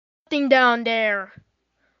voting down there.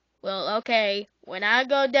 Well, okay. When I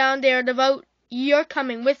go down there to vote, you're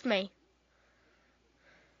coming with me.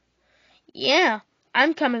 Yeah,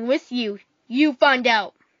 I'm coming with you. You find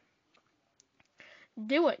out.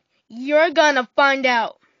 Do it. You're gonna find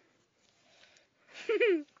out.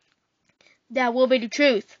 That will be the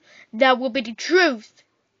truth. That will be the truth.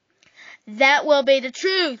 That will be the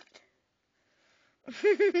truth.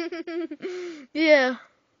 Yeah.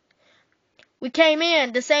 We came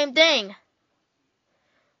in, the same thing.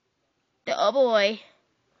 Oh boy.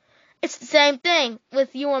 It's the same thing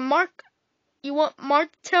with you and Mark. You want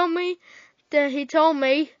Mark to tell me that he told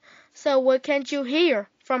me, so what can't you hear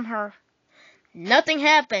from her? Nothing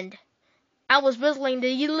happened. I was whistling to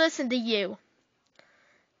you, listen to you.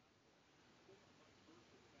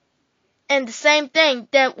 And the same thing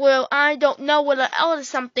that, well, I don't know what else is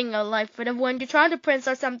something like for the when you try to prince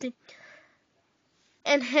or something.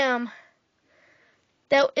 And him.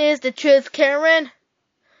 That is the truth, Karen.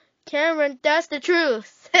 Karen, that's the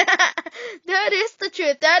truth. That is the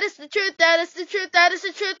truth. That is the truth. That is the truth. That is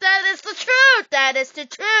the truth. That is the truth. That is the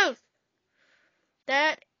truth.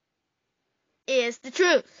 That is the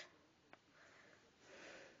truth.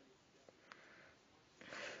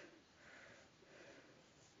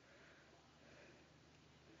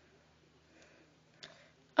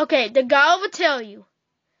 Okay, the guy will tell you.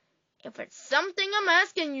 If it's something I'm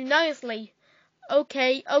asking you nicely,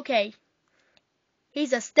 okay.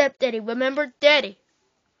 He's a stepdaddy, remember? Daddy.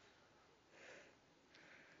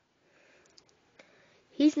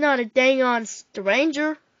 He's not a dang on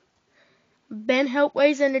stranger. Ben helped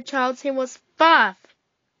raising the child since he was 5.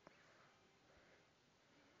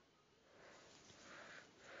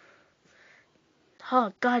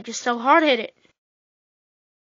 Oh, God, you're so hard-headed.